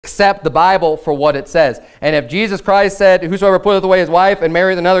accept the Bible for what it says. And if Jesus Christ said, whosoever putteth away his wife and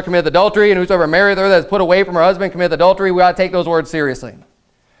marrieth another committeth adultery, and whosoever marrieth her that is put away from her husband committeth adultery, we ought to take those words seriously.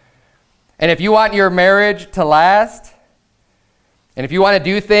 And if you want your marriage to last, and if you want to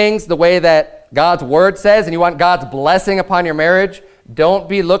do things the way that God's word says, and you want God's blessing upon your marriage, don't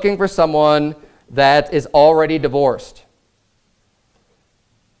be looking for someone that is already divorced.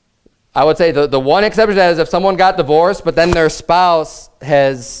 I would say the one exception to that is if someone got divorced, but then their spouse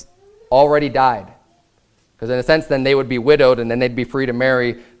has already died. Because in a sense, then they would be widowed, and then they'd be free to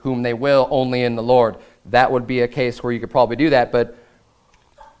marry whom they will, only in the Lord. That would be a case where you could probably do that. But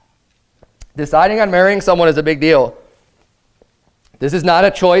deciding on marrying someone is a big deal. This is not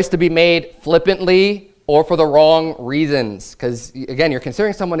a choice to be made flippantly or for the wrong reasons. Because, again, you're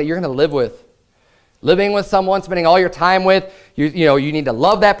considering someone that you're going to live with. Living with someone, spending all your time with, you need to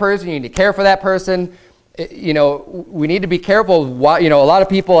love that person, you need to care for that person. We need to be careful. A lot of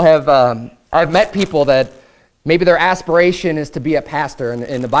people have, I've met people that maybe their aspiration is to be a pastor.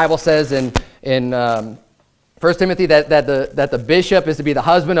 And the Bible says in 1 Timothy that the bishop is to be the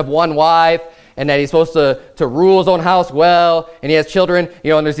husband of one wife, and that he's supposed to rule his own house well, and he has children,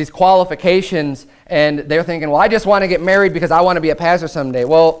 and there's these qualifications, and they're thinking, well, I just want to get married because I want to be a pastor someday.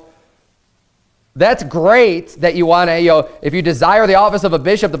 Well, that's great that you want to, if you desire the office of a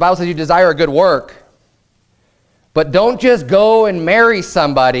bishop, the Bible says you desire a good work. But don't just go and marry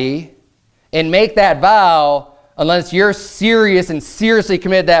somebody and make that vow unless you're serious and seriously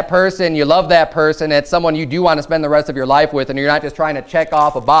committed to that person, you love that person, it's someone you do want to spend the rest of your life with, and you're not just trying to check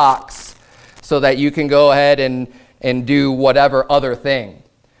off a box so that you can go ahead and do whatever other thing.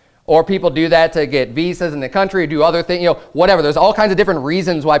 Or people do that to get visas in the country, do other things, whatever. There's all kinds of different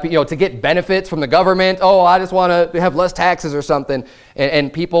reasons why, to get benefits from the government. Oh, I just want to have less taxes or something.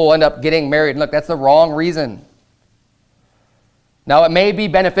 And people end up getting married. And look, that's the wrong reason. Now, it may be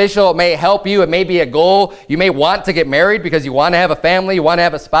beneficial. It may help you. It may be a goal. You may want to get married because you want to have a family. You want to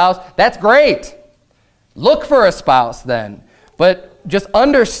have a spouse. That's great. Look for a spouse then. But just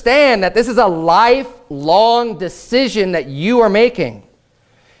understand that this is a lifelong decision that you are making.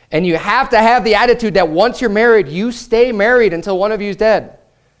 And you have to have the attitude that once you're married, you stay married until one of you is dead.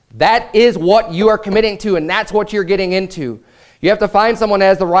 That is what you are committing to, and that's what you're getting into. You have to find someone that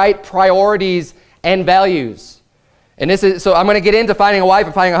has the right priorities and values. And so I'm going to get into finding a wife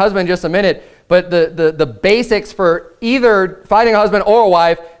and finding a husband in just a minute, but the basics for either finding a husband or a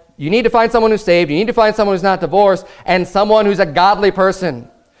wife, you need to find someone who's saved, you need to find someone who's not divorced, and someone who's a godly person.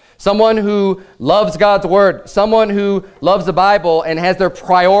 Someone who loves God's word, someone who loves the Bible and has their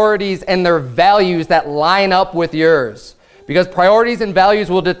priorities and their values that line up with yours. Because priorities and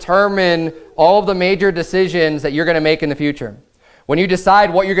values will determine all of the major decisions that you're going to make in the future. When you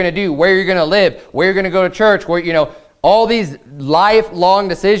decide what you're going to do, where you're going to live, where you're going to go to church, all these lifelong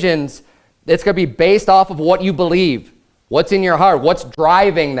decisions, it's going to be based off of what you believe, what's in your heart, what's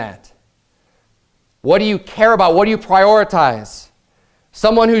driving that. What do you care about? What do you prioritize?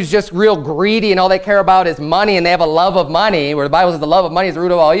 Someone who's just real greedy and all they care about is money and they have a love of money, where the Bible says the love of money is the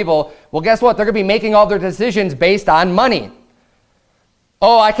root of all evil, well, guess what? They're going to be making all their decisions based on money.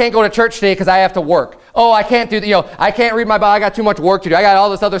 Oh, I can't go to church today because I have to work. Oh, I can't I can't read my Bible. I got too much work to do. I got all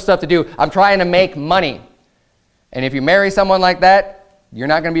this other stuff to do. I'm trying to make money. And if you marry someone like that, you're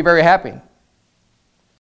not going to be very happy.